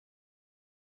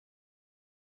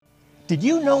Did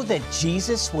you know that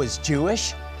Jesus was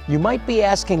Jewish? You might be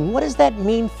asking, what does that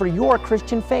mean for your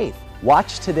Christian faith?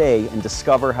 Watch today and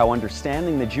discover how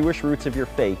understanding the Jewish roots of your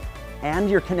faith and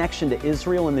your connection to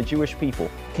Israel and the Jewish people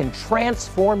Can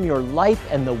transform your life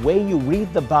and the way you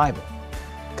read the Bible.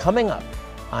 Coming up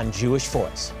on Jewish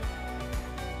Voice.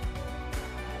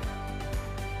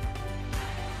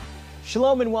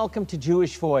 Shalom and welcome to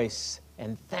Jewish Voice,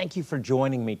 and thank you for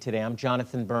joining me today. I'm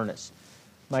Jonathan Bernis.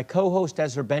 My co-host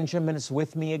Ezra Benjamin is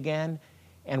with me again,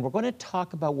 and we're going to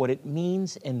talk about what it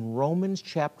means in Romans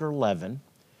chapter 11,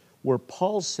 where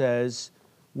Paul says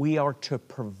we are to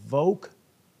provoke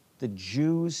the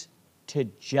Jews to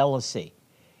jealousy.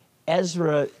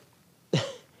 Ezra,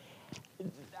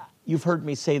 you've heard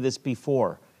me say this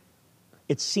before.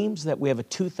 It seems that we have a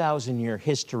 2,000-year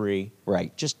history,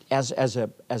 Right. just as a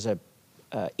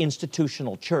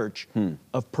institutional church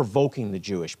of provoking the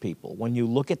Jewish people. When you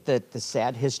look at the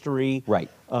sad history Right.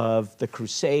 of the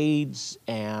Crusades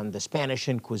and the Spanish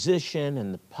Inquisition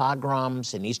and the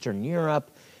pogroms in Eastern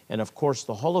Europe, and of course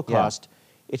the Holocaust,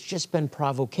 it's just been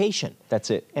provocation.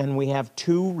 That's it. And we have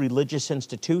two religious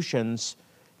institutions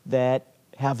that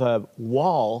have a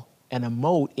wall and a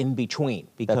moat in between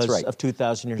because right. of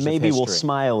 2,000 years of history. Maybe we'll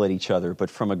smile at each other, but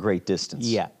from a great distance.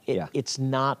 Yeah, it's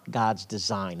not God's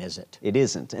design, is it? It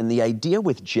isn't. And the idea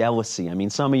with jealousy, I mean,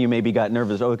 some of you maybe got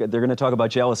nervous. Oh, they're going to talk about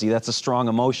jealousy. That's a strong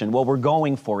emotion. Well, we're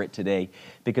going for it today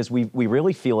because we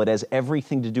really feel it has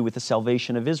everything to do with the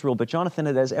salvation of Israel. But Jonathan,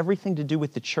 it has everything to do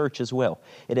with the church as well.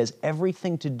 It has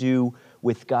everything to do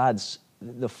with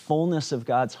the fullness of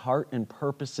God's heart and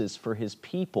purposes for His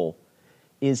people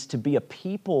is to be a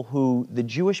people who the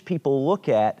Jewish people look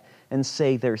at and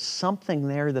say, there's something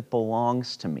there that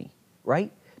belongs to me,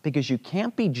 right? Because you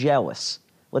can't be jealous.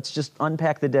 Let's just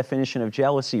unpack the definition of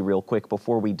jealousy real quick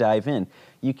before we dive in.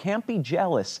 You can't be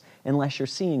jealous unless you're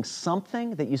seeing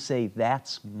something that you say,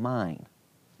 that's mine,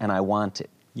 and I want it.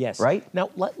 Yes. Right? Now,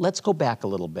 let's go back a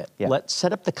little bit. Yeah. Let's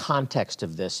set up the context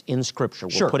of this in Scripture.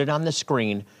 We'll Sure. put it on the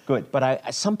screen. Good.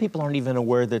 But some people aren't even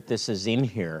aware that this is in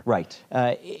here. Right.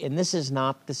 And this is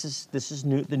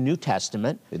new, the New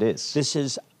Testament. It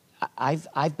is.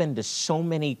 I've been to so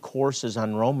many courses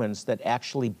on Romans that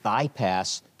actually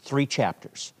bypass 3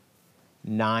 chapters,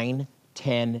 9,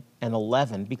 10, and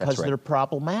 11, because That's right. they're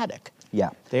problematic. Yeah.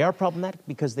 They are problematic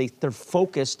because they're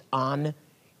focused on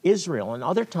Israel. And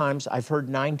other times I've heard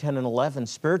 9, 10, and 11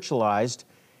 spiritualized,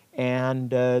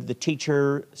 and the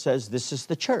teacher says this is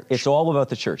the church. It's all about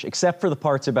the church, except for the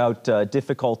parts about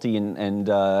difficulty and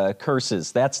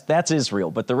curses. That's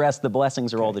Israel, but the rest, the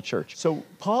blessings, are all the church. So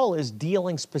Paul is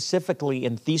dealing specifically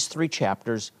in these 3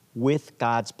 chapters with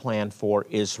God's plan for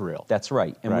Israel. That's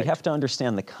right. And we have to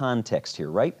understand the context here,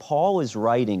 right? Paul is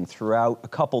writing throughout a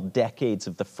couple decades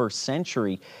of the first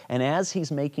century, and as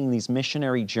he's making these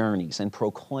missionary journeys and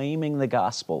proclaiming the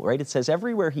gospel, right? It says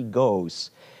everywhere he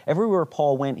goes, everywhere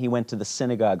Paul went, he went to the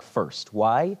synagogue first.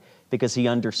 Why? Because he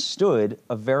understood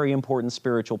a very important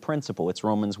spiritual principle. It's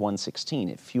Romans 1:16.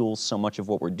 It fuels so much of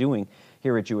what we're doing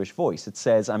here at Jewish Voice. It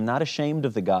says, I'm not ashamed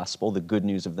of the gospel, the good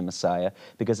news of the Messiah,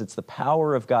 because it's the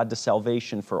power of God to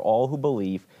salvation for all who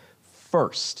believe,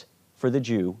 first for the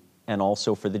Jew and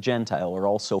also for the Gentile, or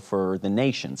also for the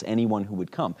nations, anyone who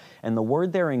would come. And the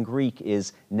word there in Greek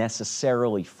is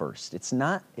necessarily first. It's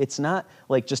not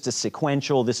like just a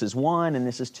sequential, this is 1 and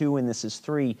this is 2 and this is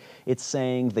 3. It's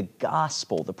saying the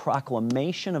gospel, the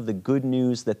proclamation of the good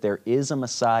news that there is a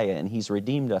Messiah and He's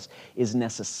redeemed us, is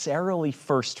necessarily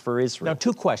first for Israel. Now,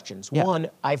 2 questions. Yeah. One,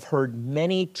 I've heard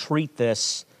many treat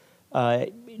this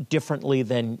differently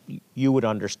than you would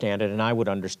understand it and I would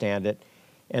understand it.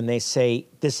 And they say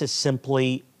this is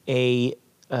simply a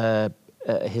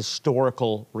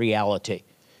historical reality.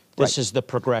 This is the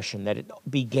progression, that it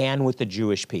began with the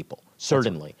Jewish people,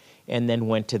 certainly, and then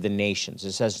went to the nations.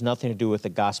 This has nothing to do with the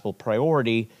gospel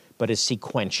priority, but is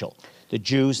sequential. The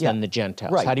Jews, then the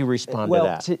Gentiles. Right. How do you respond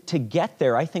well, to that? To get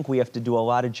there, I think we have to do a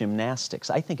lot of gymnastics.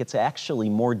 I think it's actually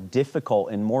more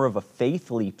difficult and more of a faith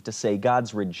leap to say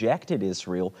God's rejected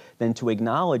Israel than to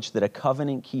acknowledge that a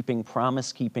covenant-keeping,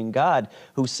 promise-keeping God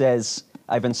who says,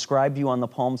 I've inscribed you on the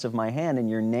palms of my hand, and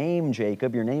your name,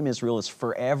 Jacob, your name, Israel, is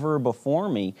forever before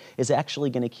me, is actually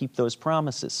going to keep those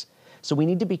promises. So we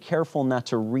need to be careful not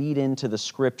to read into the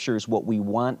Scriptures what we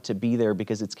want to be there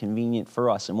because it's convenient for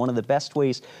us. And one of the best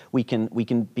ways we can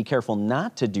be careful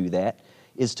not to do that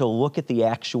is to look at the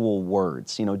actual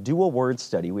words. You know, do a word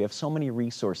study. We have so many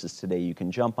resources today. You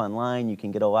can jump online, you can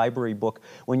get a library book.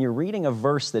 When you're reading a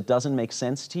verse that doesn't make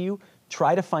sense to you,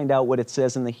 try to find out what it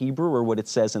says in the Hebrew or what it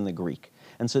says in the Greek.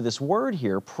 And so this word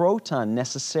here, proton,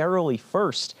 necessarily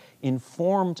first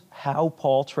informed how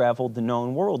Paul traveled the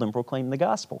known world and proclaimed the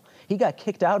gospel. He got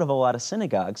kicked out of a lot of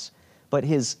synagogues, but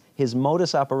his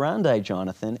modus operandi,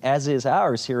 Jonathan, as is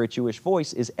ours here at Jewish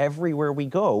Voice, is everywhere we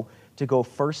go to go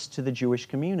first to the Jewish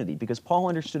community. Because Paul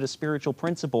understood a spiritual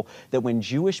principle that when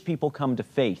Jewish people come to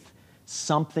faith,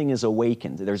 something is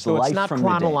awakened. There's so life it's not from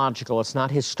chronological, it's not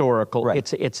historical,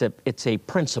 Right. it's a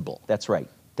principle. That's right.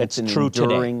 That's it's an true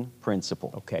enduring today.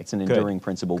 principle. Okay, It's an good. enduring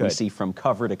principle we Good. see from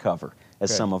cover to cover,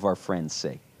 as Good. some of our friends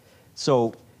say.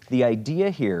 So the idea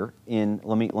here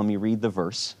let me read the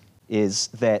verse, is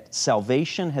that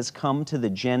salvation has come to the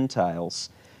Gentiles.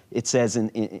 It says in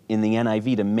the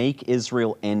NIV, to make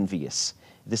Israel envious.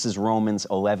 This is Romans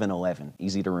 11:11,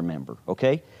 easy to remember,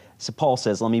 okay? So Paul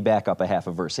says, let me back up a half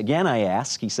a verse. Again, I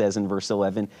ask, he says in verse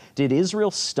 11, did Israel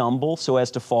stumble so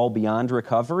as to fall beyond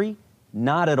recovery?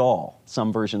 Not at all.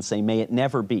 Some versions say, may it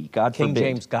never be. God King forbid.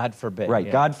 James, God forbid. Right,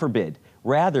 yeah. God forbid.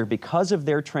 Rather, because of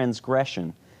their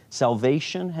transgression,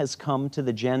 salvation has come to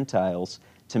the Gentiles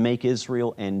to make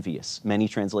Israel envious. Many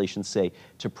translations say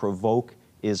to provoke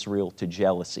Israel to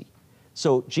jealousy.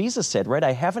 So Jesus said, right,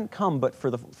 I haven't come but for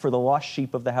the lost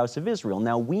sheep of the house of Israel.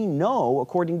 Now we know,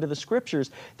 according to the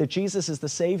scriptures, that Jesus is the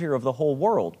Savior of the whole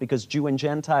world, because Jew and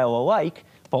Gentile alike,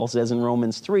 Paul says in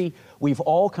Romans 3, we've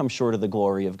all come short of the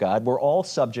glory of God. We're all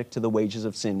subject to the wages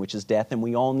of sin, which is death, and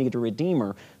we all need a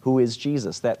Redeemer, who is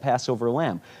Jesus, that Passover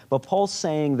lamb. But Paul's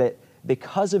saying that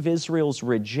because of Israel's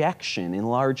rejection, in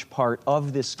large part,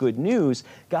 of this good news,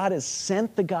 God has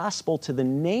sent the gospel to the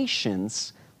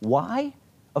nations. Why?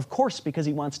 Of course, because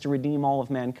he wants to redeem all of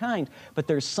mankind. But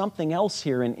there's something else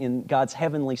here in God's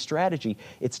heavenly strategy.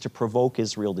 It's to provoke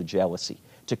Israel to jealousy,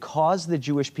 to cause the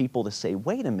Jewish people to say,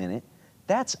 wait a minute,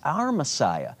 that's our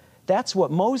Messiah. That's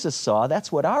what Moses saw. That's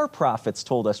what our prophets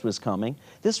told us was coming.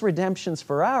 This redemption's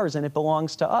for ours, and it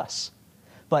belongs to us.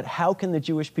 But how can the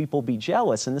Jewish people be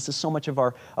jealous? And this is so much of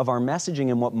our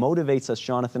messaging, and what motivates us,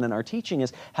 Jonathan, in our teaching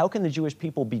is, how can the Jewish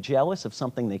people be jealous of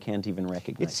something they can't even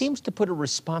recognize? It seems to put a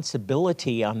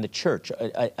responsibility on the church,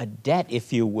 a debt,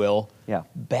 if you will, Yeah.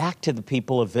 back to the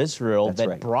people of Israel. That's that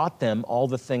right. brought them all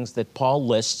the things that Paul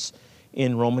lists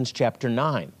in Romans chapter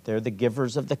 9. They're the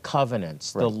givers of the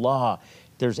covenants, the Right. law.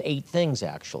 There's 8 things,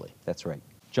 actually. That's right.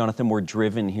 Jonathan, we're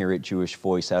driven here at Jewish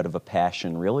Voice out of a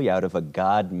passion, really out of a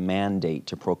God mandate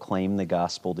to proclaim the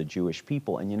gospel to Jewish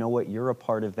people. And you know what? You're a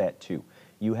part of that too.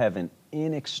 You have an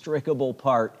inextricable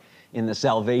part in the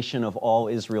salvation of all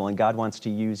Israel, and God wants to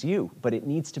use you. But it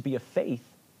needs to be a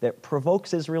faith that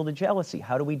provokes Israel to jealousy.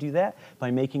 How do we do that?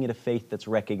 By making it a faith that's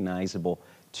recognizable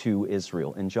to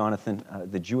Israel. And Jonathan,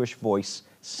 the Jewish Voice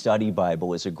Study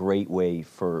Bible is a great way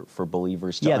for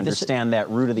believers to understand that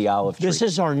root of the olive tree. This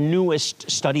is our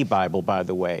newest study Bible, by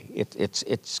the way.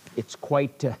 It's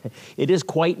quite it is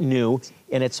quite new,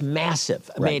 and it's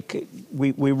massive. I mean,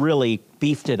 we really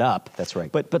beefed it up. That's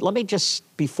right. But let me just,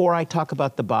 before I talk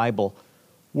about the Bible,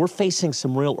 we're facing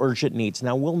some real urgent needs.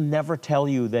 Now, we'll never tell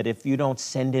you that if you don't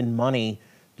send in money,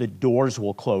 the doors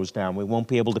will close down. We won't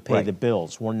be able to pay the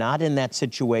bills. We're not in that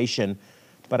situation.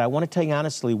 But I want to tell you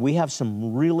honestly, we have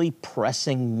some really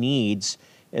pressing needs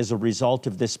as a result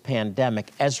of this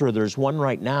pandemic. Ezra, there's one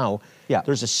right now. Yeah.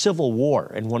 There's a civil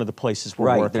war in one of the places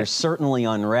we're working. There's certainly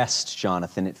unrest,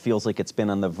 Jonathan. It feels like it's been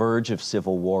on the verge of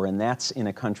civil war, and that's in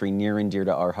a country near and dear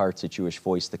to our hearts at Jewish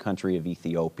Voice, the country of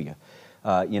Ethiopia.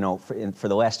 For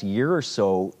the last year or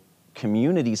so,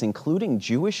 communities, including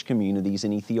Jewish communities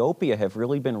in Ethiopia, have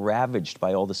really been ravaged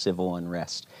by all the civil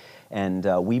unrest. And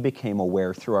we became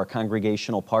aware through our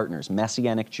congregational partners,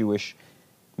 Messianic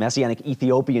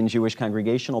Ethiopian Jewish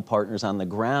congregational partners on the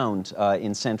ground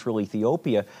in central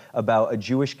Ethiopia, about a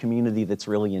Jewish community that's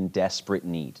really in desperate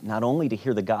need. Not only to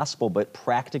hear the gospel, but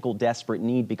practical desperate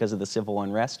need because of the civil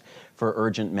unrest for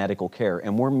urgent medical care.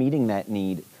 And we're meeting that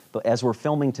need. But as we're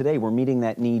filming today, we're meeting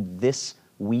that need this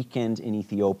weekend in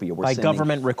Ethiopia. By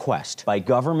government request. By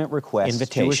government request.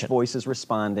 Invitation. Jewish Voice is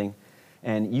responding.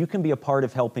 And you can be a part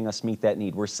of helping us meet that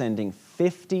need. We're sending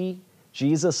 50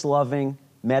 Jesus-loving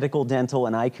medical, dental,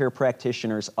 and eye care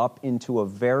practitioners up into a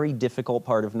very difficult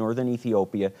part of northern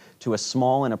Ethiopia to a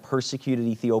small and a persecuted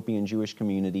Ethiopian Jewish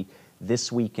community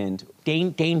this weekend.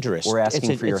 Dangerous. We're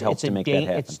asking for your help to make that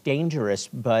happen. It's dangerous,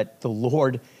 but the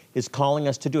Lord is calling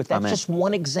us to do it. That's just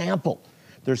one example.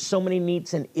 There's so many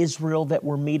needs in Israel that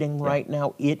we're meeting right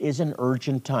now. It is an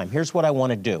urgent time. Here's what I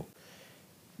want to do.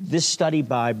 This study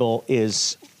Bible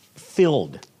is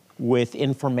filled with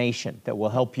information that will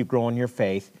help you grow in your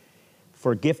faith.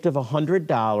 For a gift of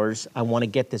 $100, I want to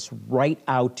get this right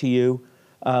out to you,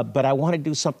 but I want to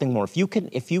do something more.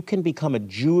 If you can become a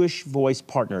Jewish Voice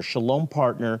partner, Shalom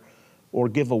partner, or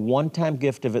give a one-time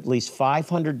gift of at least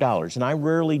 $500. And I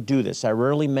rarely do this. I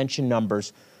rarely mention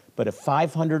numbers, but a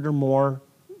 $500 or more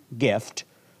gift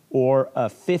or a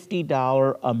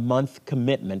 $50 a month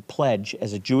commitment pledge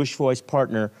as a Jewish Voice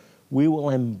partner, we will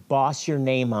emboss your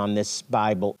name on this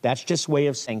Bible. That's just a way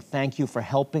of saying thank you for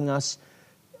helping us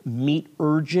meet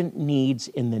urgent needs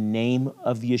in the name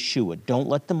of Yeshua. Don't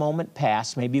let the moment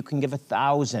pass. Maybe you can give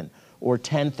 1,000 or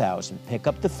 10,000. Pick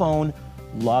up the phone,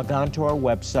 log on to our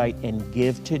website, and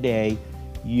give today.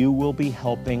 You will be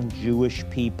helping Jewish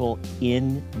people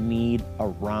in need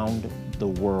around the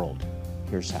world.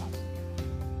 Here's how.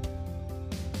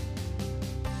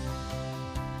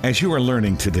 As you are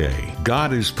learning today,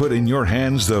 God has put in your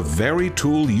hands the very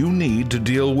tool you need to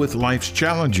deal with life's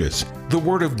challenges. The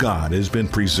Word of God has been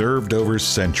preserved over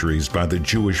centuries by the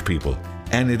Jewish people,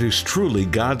 and it is truly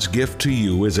God's gift to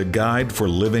you as a guide for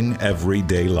living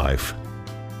everyday life.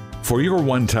 For your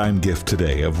one-time gift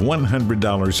today of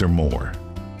 $100 or more,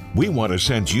 we want to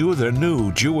send you the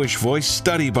new Jewish Voice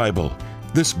Study Bible.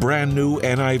 This brand new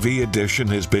NIV edition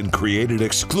has been created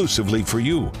exclusively for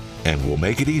you and will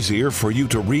make it easier for you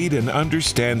to read and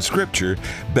understand Scripture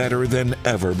better than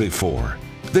ever before.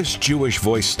 This Jewish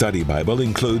Voice Study Bible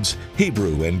includes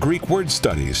Hebrew and Greek word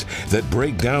studies that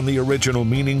break down the original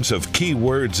meanings of key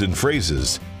words and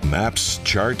phrases, maps,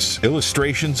 charts,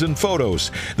 illustrations, and photos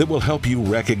that will help you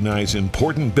recognize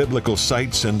important biblical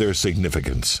sites and their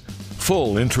significance.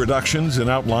 Full introductions and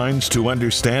outlines to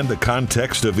understand the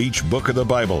context of each book of the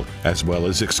Bible, as well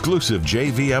as exclusive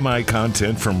JVMI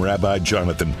content from Rabbi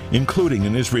Jonathan, including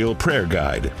an Israel prayer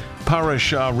guide,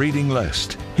 Parashah reading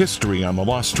list, history on the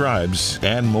lost tribes,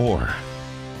 and more.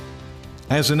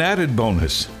 As an added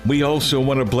bonus, we also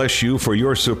want to bless you for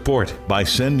your support by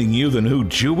sending you the new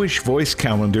Jewish Voice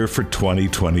calendar for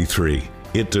 2023.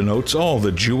 It denotes all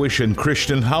the Jewish and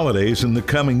Christian holidays in the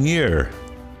coming year.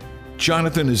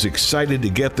 Jonathan is excited to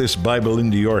get this Bible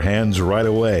into your hands right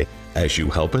away as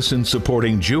you help us in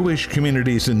supporting Jewish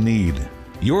communities in need.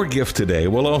 Your gift today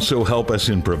will also help us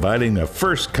in providing a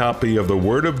first copy of the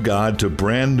Word of God to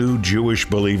brand new Jewish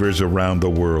believers around the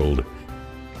world.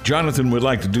 Jonathan would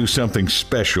like to do something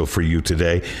special for you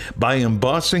today by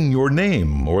embossing your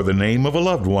name or the name of a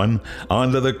loved one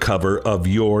onto the cover of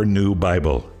your new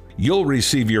Bible. You'll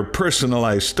receive your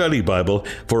personalized study Bible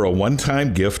for a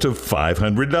one-time gift of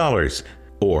 $500,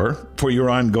 or for your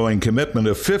ongoing commitment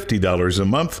of $50 a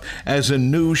month as a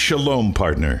new Shalom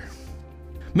partner.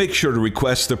 Make sure to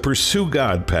request the Pursue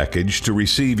God package to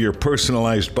receive your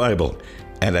personalized Bible,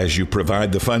 and as you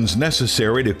provide the funds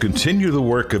necessary to continue the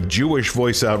work of Jewish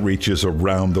Voice outreaches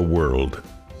around the world.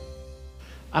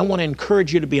 I want to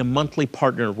encourage you to be a monthly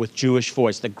partner with Jewish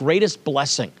Voice. The greatest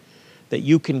blessing that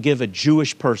you can give a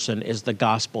Jewish person is the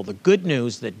gospel, the good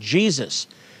news that Jesus,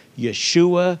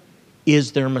 Yeshua,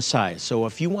 is their Messiah. So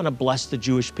if you want to bless the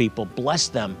Jewish people, bless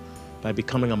them by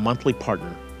becoming a monthly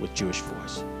partner with Jewish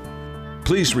Voice.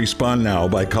 Please respond now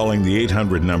by calling the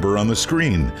 800 number on the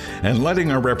screen and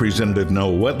letting our representative know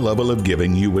what level of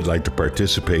giving you would like to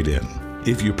participate in.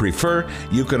 If you prefer,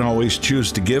 you can always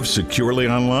choose to give securely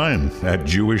online at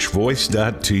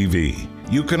jewishvoice.tv.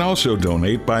 You can also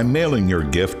donate by mailing your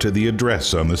gift to the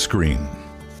address on the screen.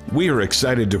 We are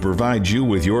excited to provide you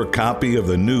with your copy of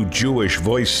the new Jewish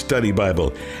Voice Study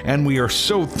Bible, and we are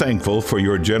so thankful for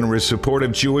your generous support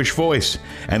of Jewish Voice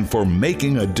and for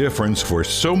making a difference for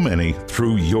so many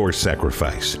through your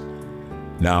sacrifice.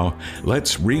 Now,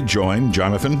 let's rejoin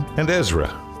Jonathan and Ezra.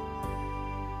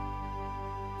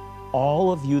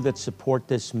 All of you that support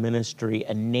this ministry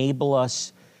enable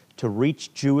us to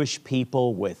reach Jewish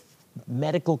people with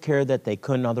medical care that they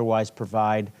couldn't otherwise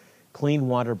provide, clean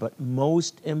water, but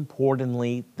most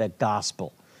importantly, the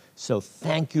gospel. So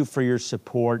thank you for your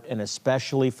support, and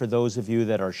especially for those of you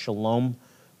that are Shalom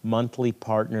monthly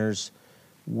partners.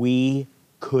 We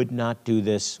could not do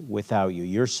this without you.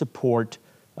 Your support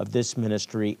of this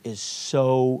ministry is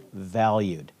so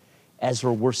valued.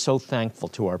 Ezra, we're so thankful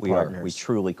to our partners. We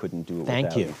truly couldn't do it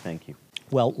without you. Thank you.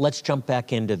 Well, let's jump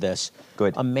back into this.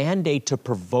 Good. A mandate to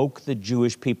provoke the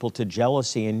Jewish people to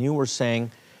jealousy, and you were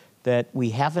saying that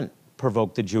we haven't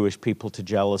provoked the Jewish people to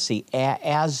jealousy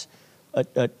as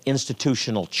an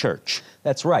institutional church.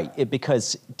 That's right,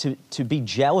 because to be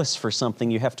jealous for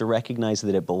something, you have to recognize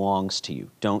that it belongs to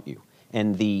you, don't you?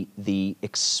 And the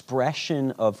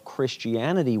expression of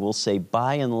Christianity, we'll say,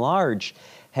 by and large,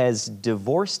 has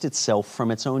divorced itself from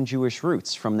its own Jewish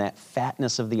roots, from that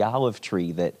fatness of the olive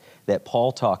tree that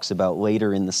Paul talks about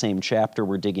later in the same chapter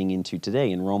we're digging into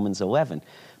today in Romans 11.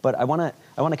 But I want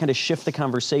to kind of shift the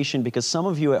conversation, because some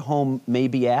of you at home may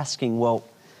be asking, well,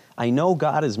 I know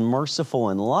God is merciful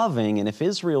and loving, and if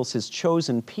Israel's his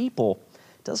chosen people,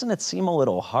 doesn't it seem a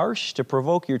little harsh to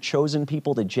provoke your chosen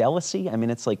people to jealousy? I mean,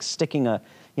 it's like sticking a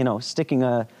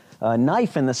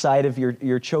knife in the side of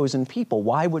your chosen people.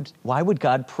 Why would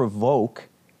God provoke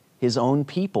his own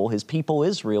people, his people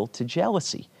Israel, to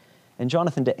jealousy? And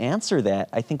Jonathan, to answer that,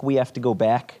 I think we have to go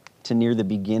back to near the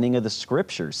beginning of the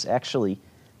Scriptures, actually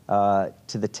to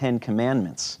the Ten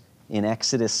Commandments in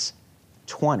Exodus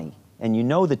 20. And you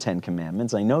know the Ten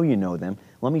Commandments. I know you know them.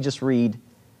 Let me just read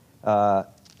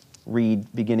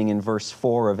beginning in verse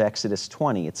 4 of Exodus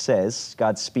 20. It says,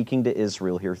 God speaking to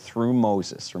Israel here through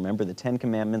Moses. Remember the Ten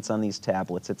Commandments on these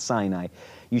tablets at Sinai.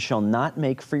 You shall not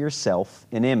make for yourself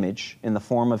an image in the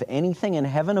form of anything in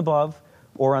heaven above,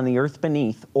 or on the earth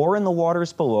beneath, or in the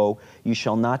waters below. You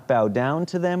shall not bow down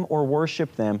to them or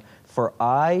worship them, for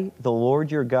I, the Lord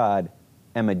your God,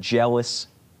 am a jealous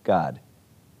God.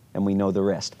 And we know the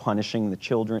rest, punishing the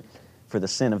children for the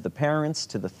sin of the parents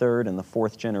to the third and the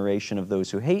fourth generation of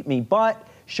those who hate me, but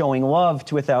showing love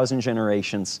to 1,000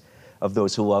 generations of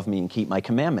those who love me and keep my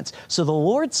commandments. So the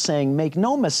Lord's saying, make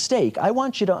no mistake, I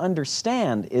want you to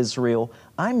understand, Israel,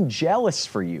 I'm jealous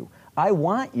for you. I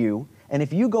want you, and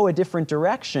if you go a different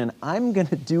direction, I'm going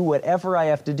to do whatever I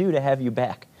have to do to have you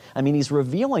back. I mean, he's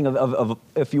revealing, of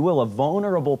if you will, a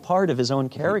vulnerable part of his own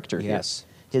character here. Yes.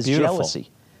 His Beautiful. jealousy.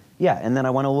 Yeah, and then I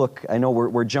want to look, I know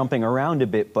we're jumping around a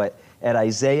bit, but at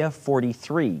Isaiah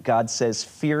 43, God says,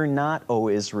 fear not, O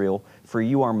Israel, for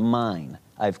you are mine.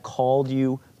 I've called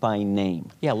you by name.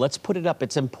 Yeah, let's put it up.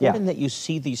 It's important that you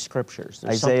see these scriptures.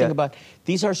 There's Isaiah, something about,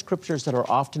 these are scriptures that are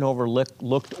often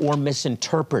overlooked or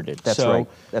misinterpreted. That's so right.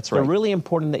 That's right. They're really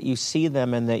important that you see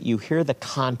them and that you hear the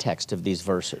context of these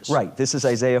verses. Right. This is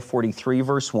Isaiah 43,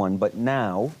 verse 1. But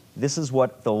now, this is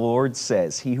what the Lord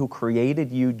says. He who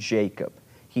created you, Jacob.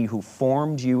 He who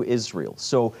formed you, Israel.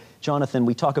 So, Jonathan,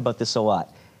 we talk about this a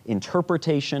lot.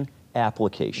 Interpretation,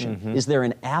 application. Mm-hmm. Is there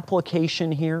an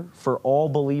application here for all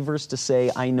believers to say,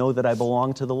 I know that I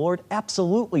belong to the Lord?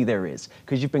 Absolutely there is,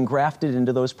 because you've been grafted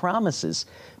into those promises.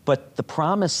 But the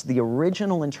promise, the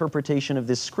original interpretation of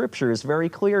this scripture is very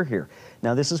clear here.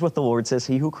 Now, this is what the Lord says,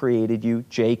 He who created you,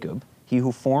 Jacob, He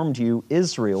who formed you,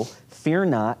 Israel, fear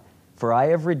not, for I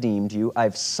have redeemed you.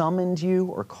 I've summoned you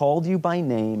or called you by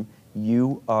name.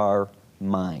 You are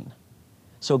mine.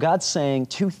 So God's saying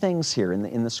two things here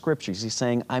in the scriptures. He's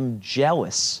saying, I'm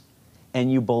jealous and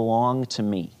you belong to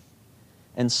me.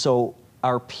 And so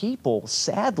our people,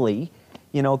 sadly,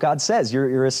 you know, God says,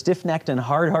 you're a stiff-necked and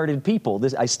hard-hearted people.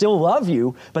 I still love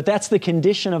you, but that's the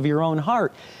condition of your own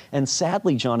heart. And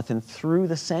sadly, Jonathan, through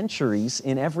the centuries,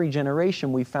 in every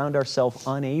generation, we found ourselves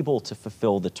unable to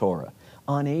fulfill the Torah,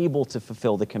 unable to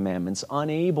fulfill the commandments,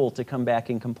 unable to come back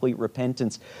in complete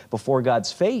repentance before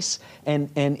God's face. And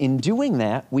in doing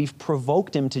that, we've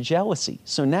provoked Him to jealousy.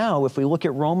 So now, if we look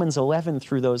at Romans 11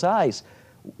 through those eyes,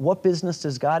 what business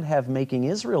does God have making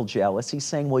Israel jealous? He's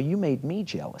saying, well, you made me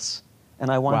jealous,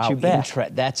 and I want you back.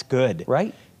 That's good.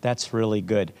 Right? That's really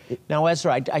good. Now,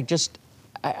 Ezra,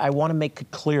 I want to make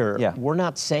it clear, we're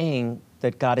not saying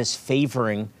that God is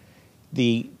favoring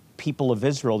the people of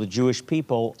Israel, the Jewish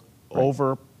people,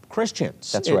 over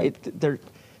Christians. That's right.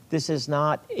 This is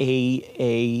not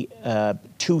a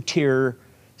two-tier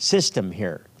system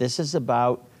here. This is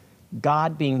about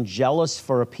God being jealous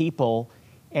for a people,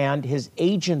 and His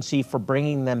agency for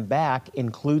bringing them back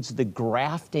includes the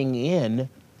grafting in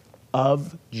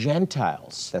of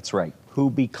Gentiles. That's right. Who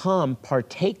become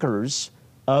partakers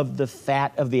of the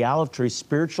fat of the olive tree,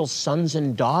 spiritual sons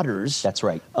and daughters. That's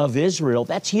right. Of Israel.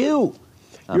 That's you.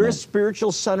 Amen. You're a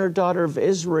spiritual son or daughter of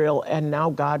Israel, and now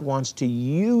God wants to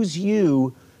use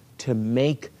you to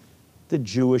make the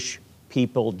Jewish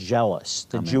people jealous,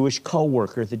 the Jewish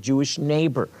co-worker, the Jewish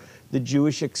neighbor, the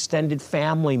Jewish extended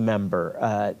family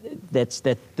member,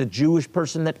 the Jewish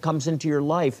person that comes into your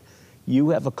life.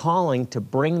 You have a calling to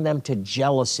bring them to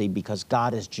jealousy because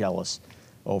God is jealous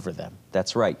over them.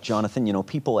 That's right. Jonathan, you know,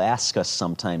 people ask us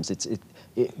sometimes,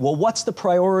 well, what's the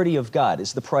priority of God?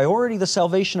 Is the priority the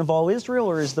salvation of all Israel,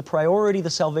 or is the priority the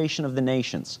salvation of the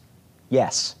nations?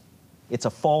 Yes. It's a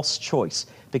false choice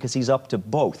because He's up to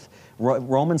both.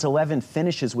 Romans 11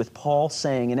 finishes with Paul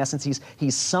saying, in essence,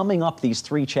 he's summing up these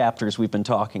 3 chapters we've been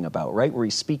talking about, right? Where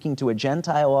he's speaking to a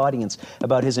Gentile audience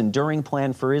about His enduring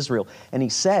plan for Israel. And he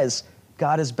says,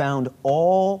 God has bound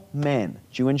all men,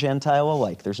 Jew and Gentile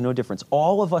alike, there's no difference,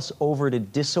 all of us over to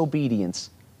disobedience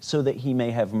so that He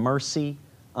may have mercy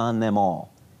on them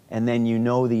all. And then you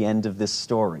know the end of this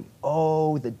story.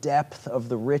 Oh, the depth of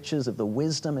the riches of the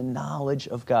wisdom and knowledge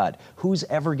of God. Who's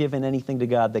ever given anything to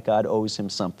God that God owes him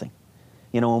something?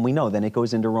 You know, and we know, then it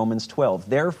goes into Romans 12.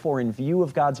 Therefore, in view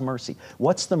of God's mercy,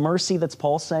 what's the mercy that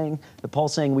Paul's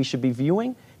saying we should be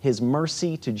viewing? His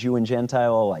mercy to Jew and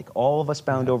Gentile alike. All of us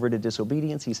bound over to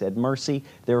disobedience, He said mercy,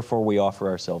 therefore we offer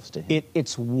ourselves to Him.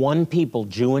 It's one people,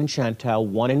 Jew and Gentile,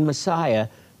 one in Messiah,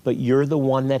 but you're the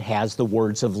one that has the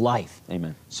words of life.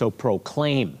 Amen. So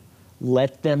proclaim.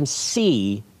 Let them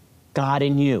see God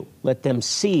in you. Let them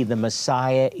see the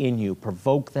Messiah in you.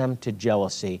 Provoke them to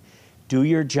jealousy. Do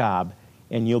your job,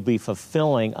 and you'll be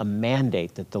fulfilling a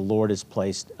mandate that the Lord has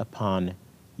placed upon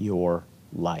your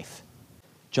life.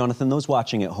 Jonathan, those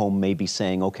watching at home may be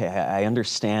saying, okay, I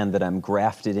understand that I'm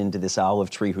grafted into this olive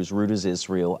tree whose root is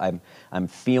Israel. I'm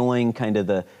feeling kind of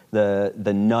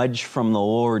the nudge from the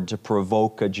Lord to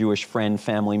provoke a Jewish friend,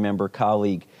 family member,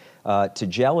 colleague to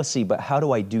jealousy, but how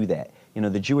do I do that? You know,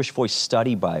 the Jewish Voice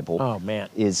Study Bible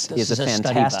is a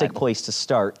fantastic place to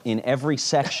start. In every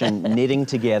section, knitting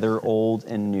together old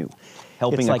and new,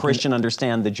 helping a Christian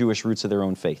understand the Jewish roots of their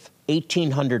own faith.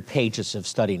 1,800 pages of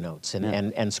study notes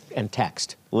and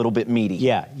text. A little bit meaty.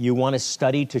 Yeah, you want to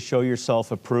study to show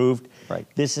yourself approved. Right.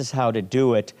 This is how to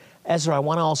do it. Ezra, I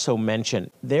want to also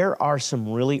mention, there are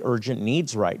some really urgent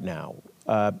needs right now.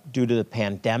 Due to the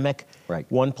pandemic. Right.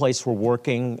 One place we're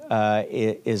working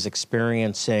is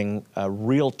experiencing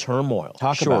real turmoil.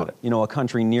 Talk Sure. about it. You know, a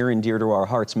country near and dear to our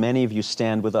hearts. Many of you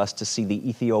stand with us to see the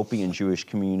Ethiopian Jewish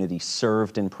community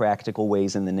served in practical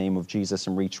ways in the name of Jesus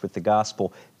and reached with the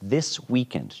gospel. This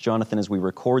weekend, Jonathan, as we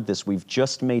record this, we've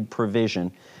just made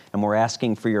provision, and we're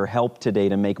asking for your help today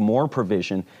to make more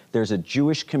provision. There's a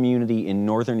Jewish community in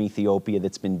northern Ethiopia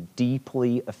that's been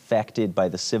deeply affected by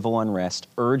the civil unrest,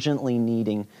 urgently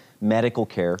needing medical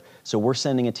care. So we're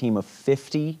sending a team of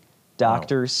 50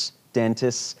 doctors,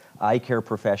 dentists, eye care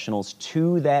professionals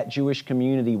to that Jewish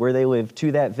community where they live,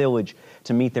 to that village,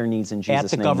 to meet their needs in Jesus' name.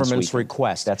 At the government's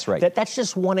request. That's right. That's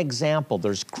just one example.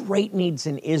 There's great needs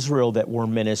in Israel that we're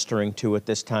ministering to at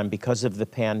this time because of the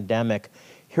pandemic.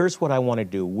 Here's what I want to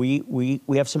do. We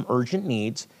have some urgent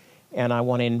needs, and I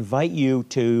want to invite you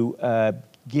to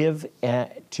give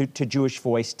to Jewish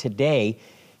Voice today.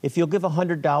 If you'll give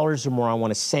 $100 or more, I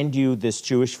want to send you this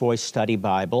Jewish Voice Study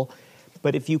Bible.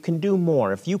 But if you can do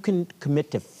more, if you can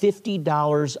commit to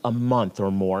 $50 a month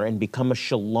or more and become a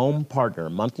Shalom partner, a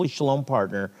monthly Shalom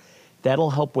partner, that'll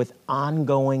help with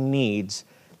ongoing needs.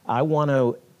 I want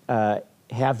to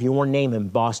have your name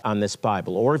embossed on this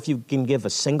Bible. Or if you can give a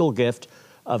single gift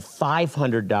of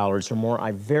 $500 or more.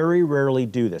 I very rarely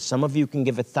do this. Some of you can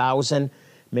give $1,000.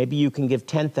 Maybe you can give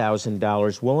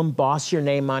 $10,000. We'll emboss your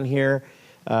name on here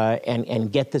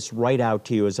and get this right out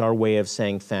to you as our way of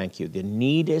saying thank you. The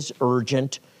need is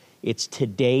urgent. It's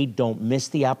today. Don't miss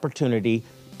the opportunity.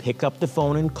 Pick up the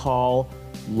phone and call.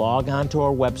 Log on to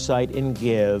our website and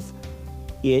give.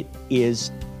 It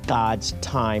is God's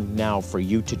time now for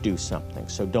you to do something.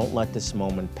 So don't let this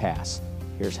moment pass.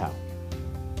 Here's how.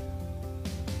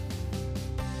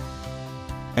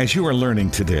 As you are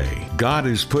learning today, God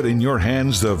has put in your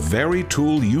hands the very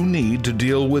tool you need to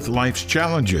deal with life's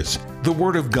challenges. The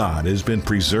Word of God has been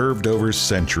preserved over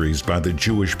centuries by the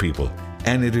Jewish people,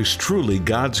 and it is truly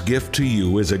God's gift to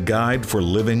you as a guide for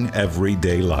living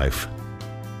everyday life.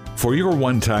 For your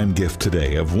one-time gift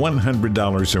today of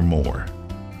 $100 or more,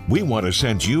 we want to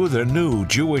send you the new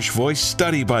Jewish Voice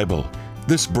Study Bible.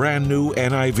 This brand new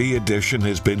NIV edition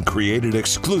has been created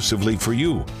exclusively for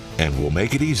you and will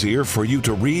make it easier for you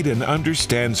to read and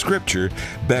understand Scripture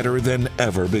better than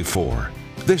ever before.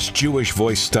 This Jewish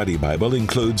Voice Study Bible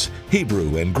includes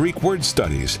Hebrew and Greek word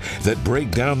studies that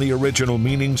break down the original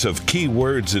meanings of key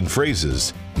words and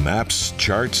phrases, maps,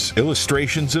 charts,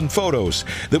 illustrations, and photos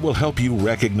that will help you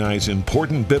recognize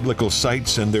important biblical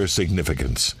sites and their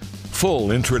significance.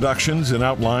 Full introductions and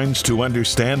outlines to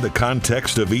understand the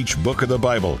context of each book of the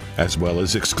Bible, as well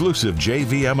as exclusive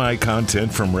JVMI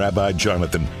content from Rabbi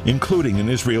Jonathan, including an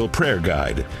Israel prayer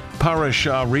guide,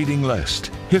 Parashah reading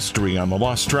list, history on the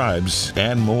lost tribes,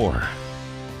 and more.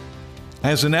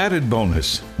 As an added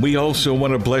bonus, we also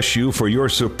want to bless you for your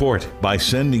support by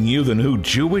sending you the new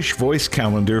Jewish Voice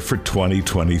calendar for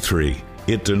 2023.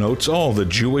 It denotes all the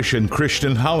Jewish and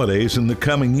Christian holidays in the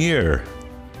coming year.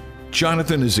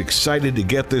 Jonathan is excited to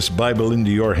get this Bible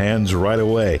into your hands right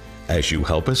away as you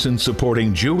help us in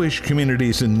supporting Jewish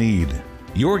communities in need.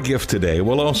 Your gift today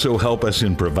will also help us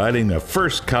in providing a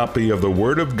first copy of the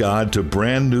Word of God to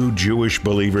brand new Jewish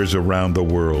believers around the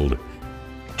world.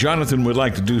 Jonathan would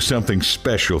like to do something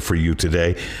special for you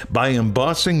today by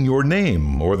embossing your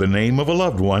name or the name of a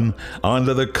loved one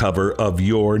onto the cover of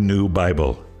your new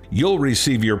Bible. You'll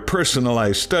receive your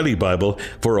personalized study Bible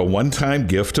for a one-time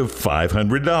gift of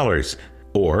 $500,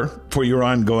 or for your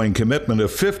ongoing commitment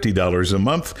of $50 a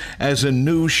month as a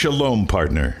new Shalom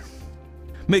partner.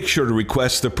 Make sure to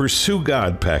request the Pursue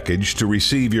God package to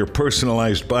receive your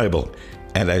personalized Bible.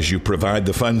 and as you provide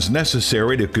the funds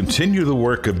necessary to continue the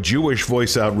work of Jewish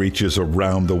Voice outreaches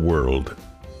around the world.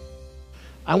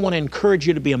 I want to encourage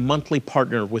you to be a monthly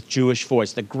partner with Jewish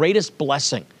Voice. The greatest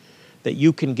blessing that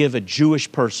you can give a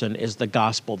Jewish person is the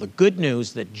gospel, the good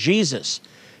news that Jesus,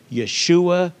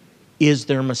 Yeshua, is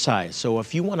their Messiah. So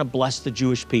if you want to bless the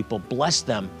Jewish people, bless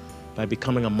them by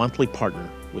becoming a monthly partner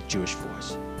with Jewish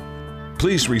Voice.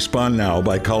 Please respond now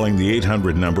by calling the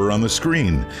 800 number on the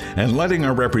screen and letting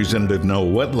our representative know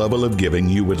what level of giving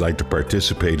you would like to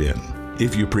participate in.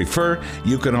 If you prefer,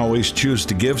 you can always choose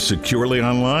to give securely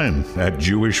online at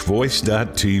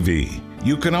jewishvoice.tv.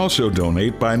 You can also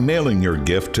donate by mailing your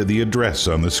gift to the address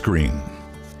on the screen.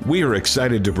 We are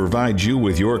excited to provide you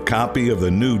with your copy of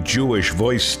the new Jewish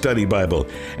Voice Study Bible,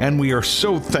 and we are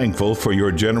so thankful for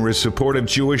your generous support of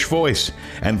Jewish Voice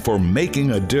and for making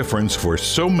a difference for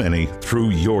so many through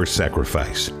your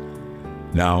sacrifice.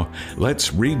 Now,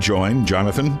 let's rejoin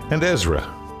Jonathan and Ezra.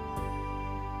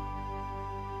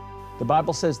 The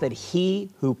Bible says that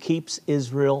he who keeps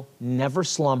Israel never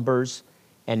slumbers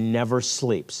and never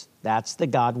sleeps. That's the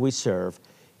God we serve.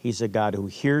 He's a God who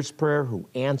hears prayer, who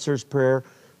answers prayer,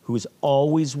 who's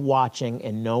always watching,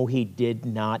 and know he did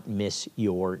not miss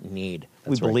your need.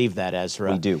 That's we believe that,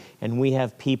 Ezra. We do. And we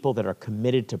have people that are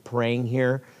committed to praying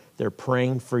here. They're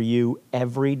praying for you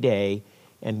every day,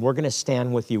 and we're going to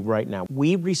stand with you right now.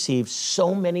 We receive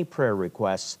so many prayer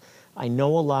requests. I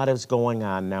know a lot is going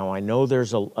on now. I know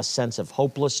there's a sense of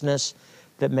hopelessness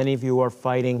that many of you are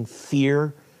fighting,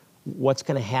 fear, what's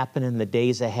going to happen in the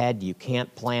days ahead. You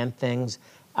can't plan things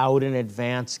out in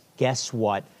advance. Guess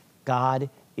what? God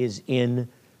is in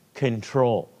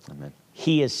control. Amen.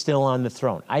 He is still on the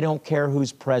throne. I don't care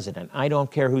who's president. I don't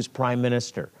care who's prime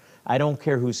minister. I don't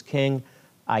care who's king.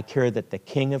 I care that the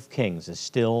King of Kings is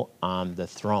still on the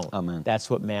throne. Amen. That's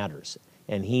what matters.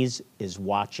 And He is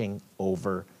watching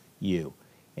over you.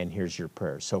 And here's your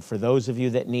prayer. So for those of you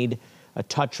that need a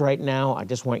touch right now, I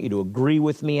just want you to agree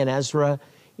with me and Ezra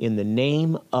in the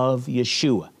name of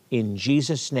Yeshua. In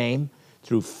Jesus' name,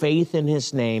 through faith in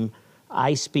His name,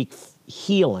 I speak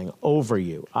healing over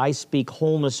you. I speak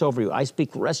wholeness over you. I speak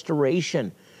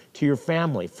restoration to your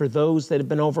family. For those that have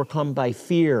been overcome by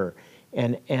fear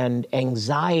and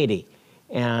anxiety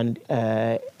and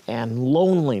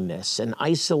loneliness and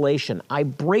isolation, I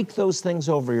break those things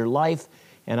over your life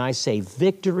and I say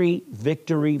victory,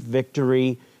 victory,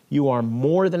 victory. You are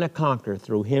more than a conqueror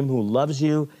through Him who loves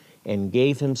you and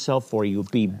gave Himself for you.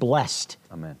 Be blessed.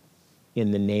 Amen.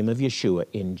 In the name of Yeshua,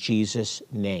 in Jesus'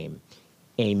 name.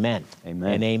 Amen.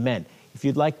 Amen. And amen. If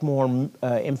you'd like more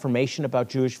information about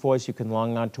Jewish Voice, you can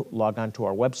log on to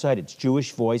our website. It's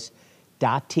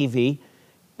jewishvoice.tv,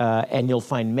 and you'll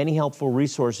find many helpful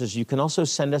resources. You can also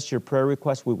send us your prayer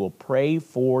requests. We will pray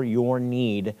for your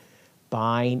need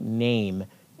by name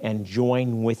and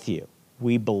join with you.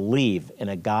 We believe in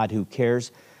a God who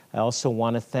cares. I also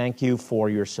want to thank you for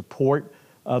your support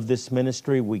of this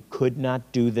ministry. We could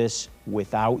not do this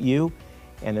without you.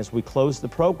 And as we close the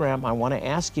program, I want to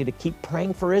ask you to keep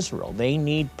praying for Israel. They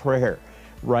need prayer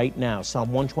right now.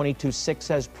 Psalm 122:6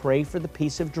 says, "Pray for the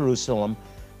peace of Jerusalem.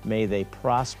 May they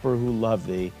prosper who love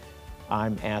thee."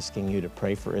 I'm asking you to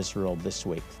pray for Israel this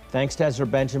week. Thanks to Ezra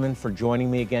Benjamin for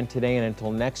joining me again today. And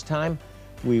until next time,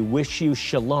 we wish you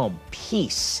shalom,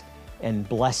 peace, and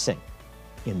blessing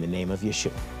in the name of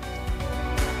Yeshua.